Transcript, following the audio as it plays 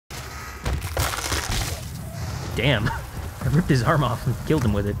Damn. I ripped his arm off and killed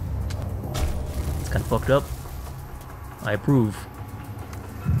him with it. It's kind of fucked up. I approve.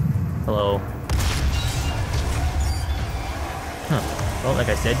 Hello. Huh. Well, like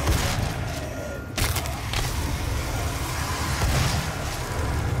I said.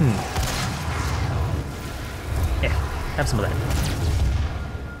 Yeah, have some of that.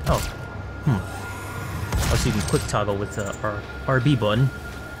 Oh. Also, you can quick toggle with our RB button.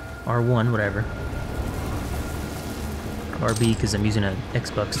 R1, whatever. RB, because I'm using an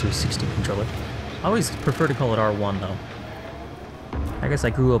Xbox 360 controller. I always prefer to call it R1, though. I guess I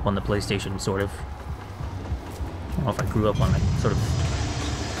grew up on the PlayStation, sort of. I don't know if I grew up on it, sort of.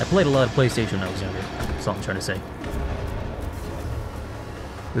 I played a lot of PlayStation when I was younger. That's all I'm trying to say.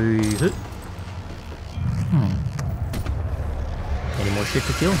 Any more shit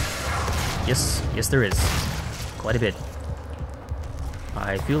to kill? Yes there is. Quite a bit.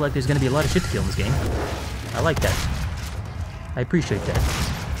 I feel like there's gonna be a lot of shit to kill in this game. I like that. I appreciate that.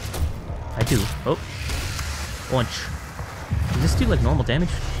 I do. Oh. Bunch. Does this do like normal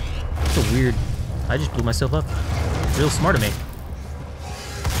damage? That's so weird. I just blew myself up. Real smart of me.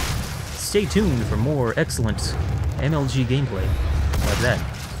 Stay tuned for more excellent MLG gameplay. Like that.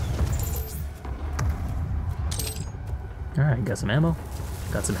 Alright, got some ammo.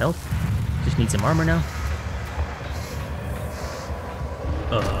 Got some health. Just need some armor now.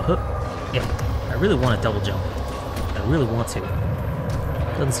 Yeah. I really want to double jump. I really want to.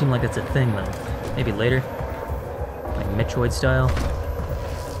 Doesn't seem like that's a thing, though. Maybe later. Like Metroid style.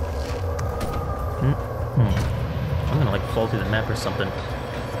 I'm gonna like fall through the map or something.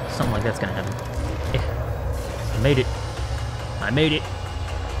 Something like that's gonna happen. Yeah. I made it. I made it.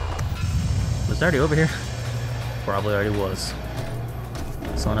 Was it already over here? Probably already was.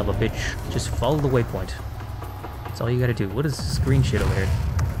 Son of a bitch. Just follow the waypoint. That's all you gotta do. What is this green shit over here?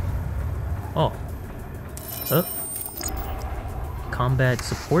 Oh. Combat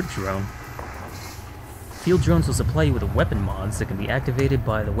support drone. Field drones will supply you with weapon mods that can be activated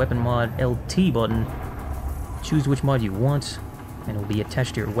by the weapon mod LT button. Choose which mod you want, and it will be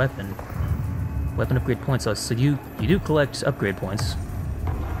attached to your weapon. Weapon upgrade points. So you do collect upgrade points.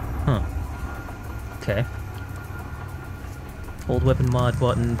 Huh. Okay. Hold weapon mod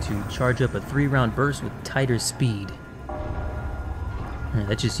button to charge up a 3-round burst with tighter speed.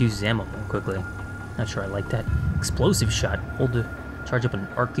 That just uses ammo more quickly. Not sure I like that. Explosive shot. Hold to charge up an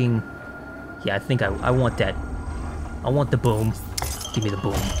arcing... Yeah, I think I want that. I want the boom. Give me the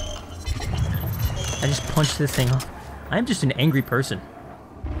boom. I just punched this thing off. I'm just an angry person.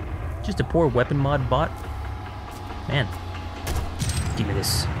 Just a poor weapon mod bot. Man. Give me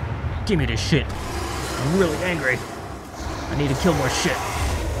this. Give me this shit. I'm really angry. I need to kill more shit.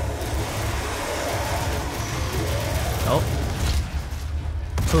 Oh.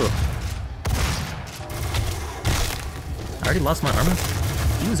 I already lost my armor?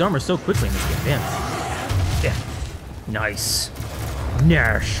 You lose armor so quickly in this game, damn. Yeah. Nice.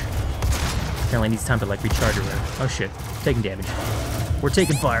 Nash. Apparently needs time to like recharge or whatever. Oh shit. Taking damage. We're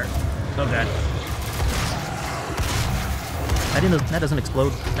taking fire. Oh god. I didn't know that doesn't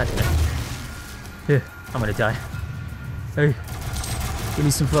explode. God damn it. I'm gonna die. Hey. Give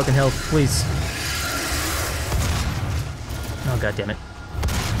me some fucking health, please. Oh god damn it.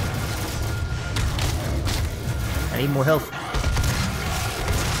 I need more health.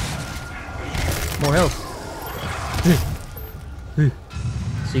 More health.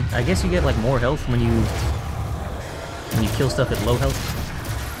 So I guess you get like more health when you kill stuff at low health.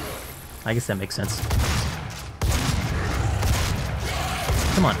 I guess that makes sense.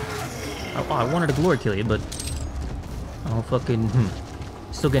 Come on. Oh, I wanted to glory kill you, but oh fucking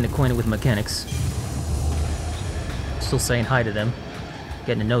still getting acquainted with mechanics. Still saying hi to them,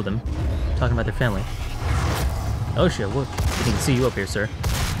 getting to know them, talking about their family. Oh shit! What? I can see you up here, sir.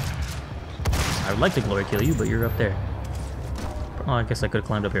 I would like to glory kill you, but you're up there. Oh, I guess I could have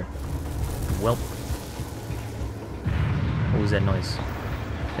climbed up here. Welp. What was that noise?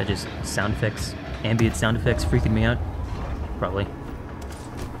 That just sound effects, ambient sound effects freaking me out? Probably.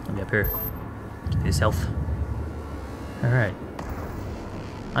 Let me up here. Get this health. Alright.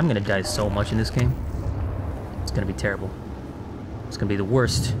 I'm gonna die so much in this game. It's gonna be terrible. It's gonna be the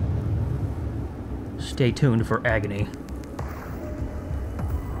worst. Stay tuned for Agony.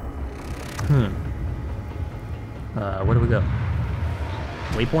 Where do we go?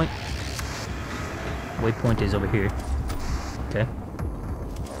 Waypoint? Waypoint is over here. Okay.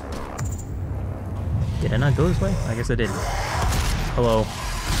 Did I not go this way? I guess I didn't. Hello.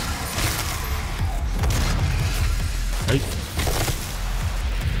 Hey.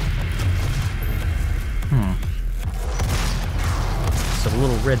 So the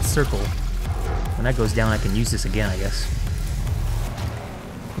little red circle When that goes down, I can use this again, I guess.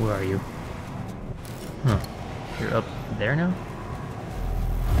 Where are you? Huh. You're up there now?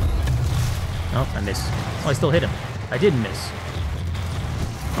 Oh, I missed. Oh, I still hit him. I did miss.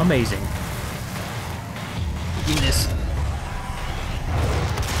 Amazing. Give me this.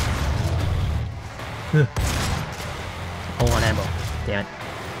 Oh, on ammo. Damn it.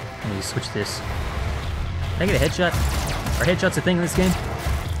 I need to switch this. Can I get a headshot? Are headshots a thing in this game?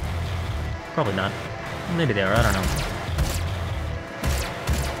 Probably not. Maybe they are, I don't know.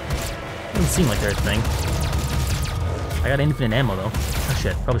 Doesn't seem like they're a thing. I got infinite ammo though. Oh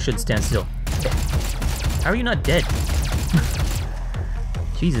shit, probably shouldn't stand still. How are you not dead?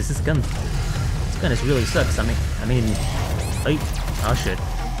 Jesus, this gun just really sucks. I mean, oh shit.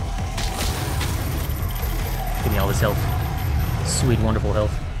 Give me all this health. Sweet, wonderful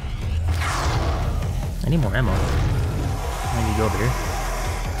health. I need more ammo. I need to go over here.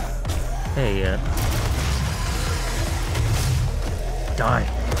 Hey, die.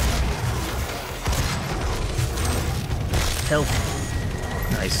 Health.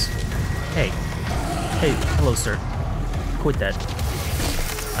 Nice. Hey. Hey, hello, sir. Quit that.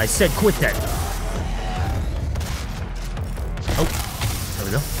 I said quit that! Oh, there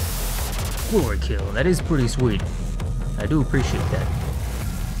we go. Glory kill. That is pretty sweet. I do appreciate that.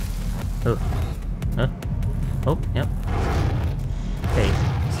 Oh. Huh? Oh, yep. Hey,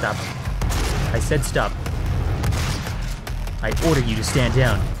 stop. I said stop. I order you to stand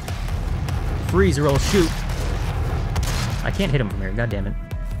down. Freeze or I'll shoot. I can't hit him from here, god damn it.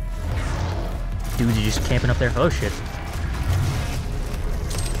 Dudes are just camping up there. Oh shit.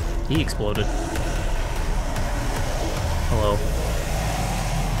 He exploded. Hello.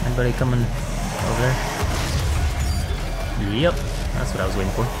 Anybody coming over there? Yep. That's what I was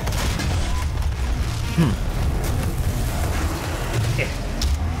waiting for. Yeah.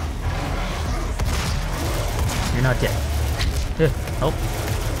 You're not dead. Oh.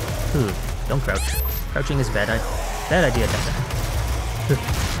 Ooh. Don't crouch. Crouching is bad. Bad idea at that time.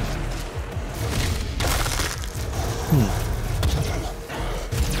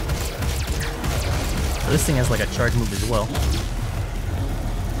 This thing has like a charge move as well.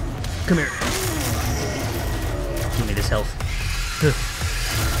 Come here. Give me this health.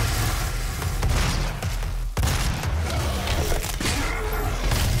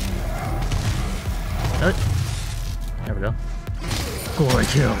 There we go. Glory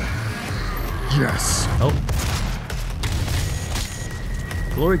kill. Yes. Oh.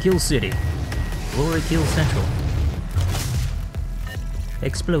 Glory kill city. Glory kill central.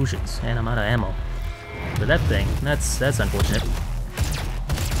 Explosions, and I'm out of ammo. But that thing, that's unfortunate.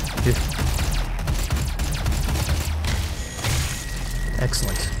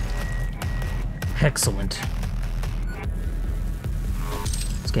 Excellent. Excellent.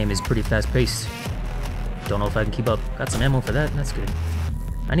 This game is pretty fast-paced. Don't know if I can keep up. Got some ammo for that, that's good.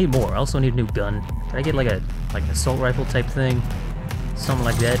 I need more. I also need a new gun. Can I get like an assault rifle type thing? Something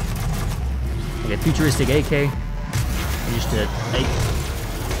like that. Like a futuristic AK. Just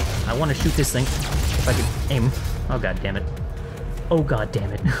I want to shoot this thing. If I could aim. Oh god damn it. Oh god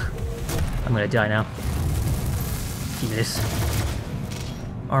damn it. I'm gonna die now. Give me this.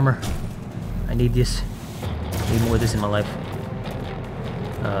 Armor. I need this. I need more of this in my life.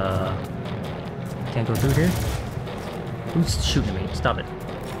 Can't go through here? Who's shooting at me? Stop it.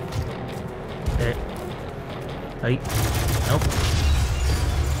 There. Hey. Nope.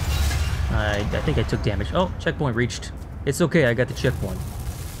 I think I took damage. Oh, checkpoint reached. It's okay, I got the checkpoint.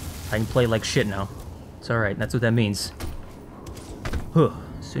 I can play like shit now. It's alright, that's what that means. Huh.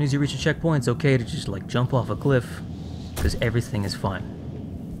 As soon as you reach a checkpoint, it's okay to just like jump off a cliff. Because everything is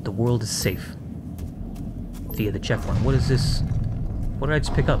fine. The world is safe. Via the checkpoint. What is this? What did I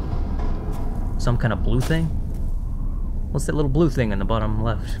just pick up? Some kind of blue thing? What's that little blue thing in the bottom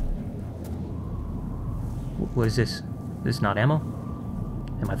left? What is this? Is this not ammo?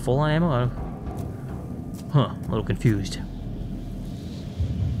 Am I full on ammo? Huh, a little confused.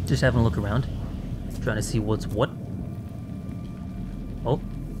 Just having a look around. Trying to see what's what. Oh.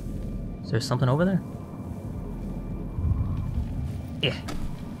 Is there something over there? Yeah.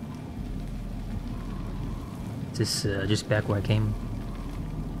 Is this just back where I came?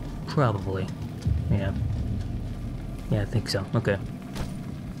 Probably. Yeah. Yeah, I think so. Okay.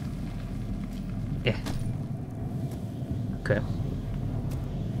 Yeah. Okay.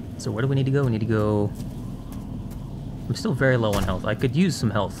 So where do we need to go? We need to go... I'm still very low on health. I could use some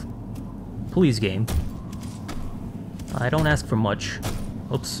health. Please, game. I don't ask for much.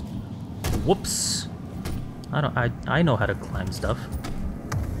 Oops. Whoops. I know how to climb stuff.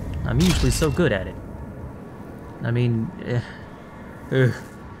 I'm usually so good at it. I mean...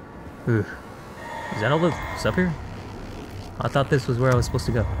 Is that all that's up here? I thought this was where I was supposed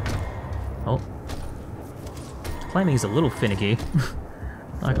to go. Oh. Climbing is a little finicky.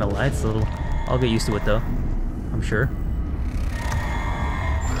 Not gonna lie, it's a little... I'll get used to it though. I'm sure.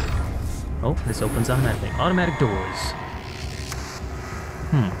 Oh, this opens automatically. Automatic doors.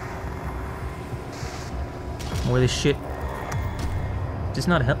 More of this shit. Just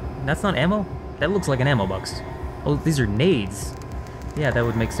not that's not ammo? That looks like an ammo box. Oh, these are nades. Yeah, that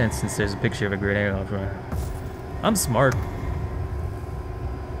would make sense since there's a picture of a grenade off. I'm smart.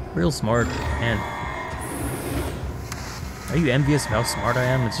 Real smart, man. Are you envious of how smart I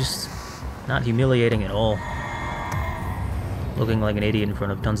am? It's just not humiliating at all. Looking like an idiot in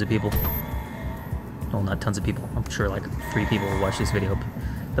front of tons of people. Well, not tons of people. I'm sure like 3 people will watch this video. But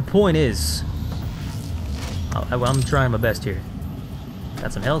the point is, I'm trying my best here.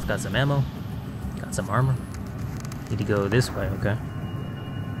 Got some health, got some ammo, got some armor. Need to go this way, okay.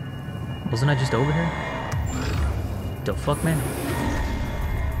 Wasn't I just over here? The fuck, man?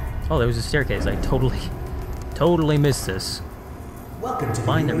 Oh, there was a staircase. I totally missed this. Welcome to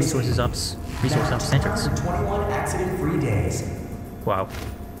Find the resource ops entrance. 21 accident-free days. Wow.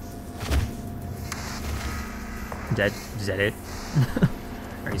 Is that it?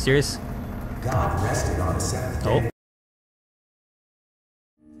 Are you serious? God rested on the 7th day.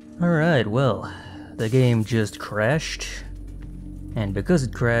 Oh. Alright, well, the game just crashed. And because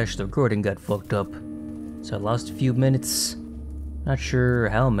it crashed, the recording got fucked up. So I lost a few minutes. Not sure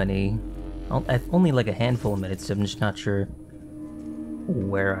how many. Only like a handful of minutes, I'm just not sure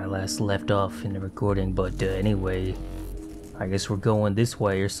where I last left off in the recording. But anyway, I guess we're going this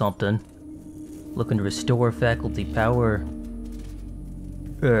way or something. Looking to restore faculty power.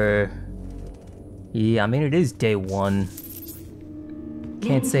 Yeah, I mean it is day 1.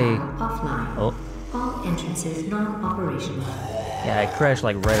 Can't say... Offline. Oh. All entrances non-operational. Yeah, I crashed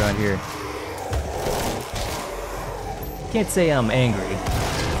like right around here. Can't say I'm angry.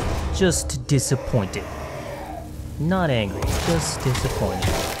 Just disappointed. Not angry, just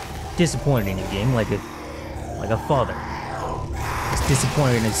disappointed. Disappointed in a game like a father. He's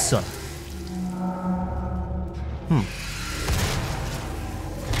disappointed in his son. Come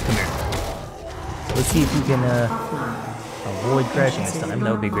here. So let's see if we can avoid crashing this time.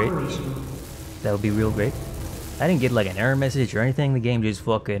 That would be great. That would be real great. I didn't get like an error message or anything. The game just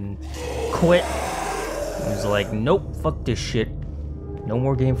fucking quit. It was like, nope, fuck this shit. No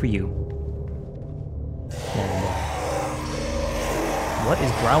more game for you. And, what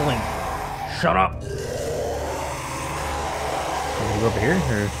is growling? Shut up! Can we go over here?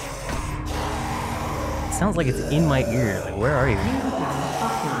 Or... It sounds like it's in my ear. Like, where are you?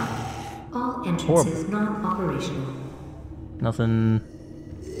 All entrances non-operational. Nothing...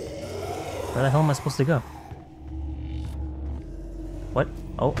 Where the hell am I supposed to go? What?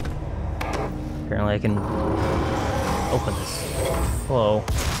 Oh. Apparently I can open this. Hello.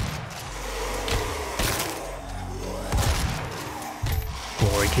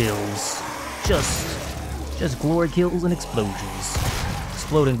 Glory kills. Just glory kills and explosions.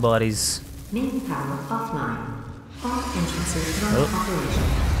 Exploding bodies. Main power offline. All entrances non-operational.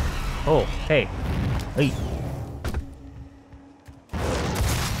 Oh, hey. Hey.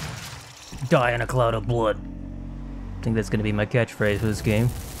 Die in a cloud of blood. I think that's gonna be my catchphrase for this game.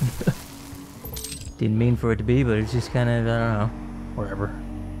 Didn't mean for it to be, but it's just kind of, I don't know. Whatever.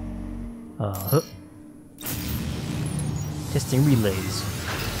 Testing relays.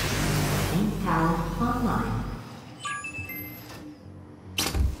 Main power online.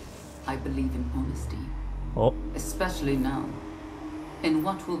 I believe in honesty. Oh. Especially now. In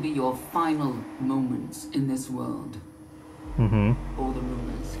what will be your final moments in this world. Mm-hmm. All the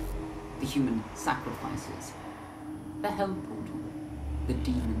rumors, the human sacrifices, the hell portal, the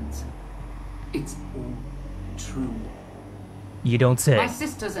demons. It's all true. You don't say. My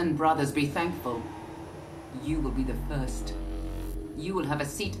sisters and brothers, be thankful. You will be the first. You will have a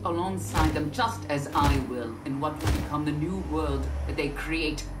seat alongside them, just as I will, in what will become the new world that they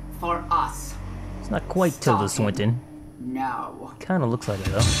create for us. It's not quite Tilda Swinton. Now. Kinda looks like it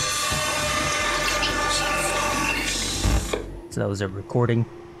though. So that was a recording.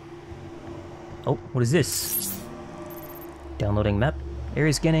 Oh, what is this? Downloading map.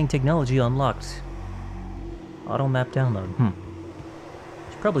 Area scanning technology unlocked. Auto map download.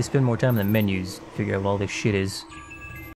 Should probably spend more time in the menus to figure out what all this shit is.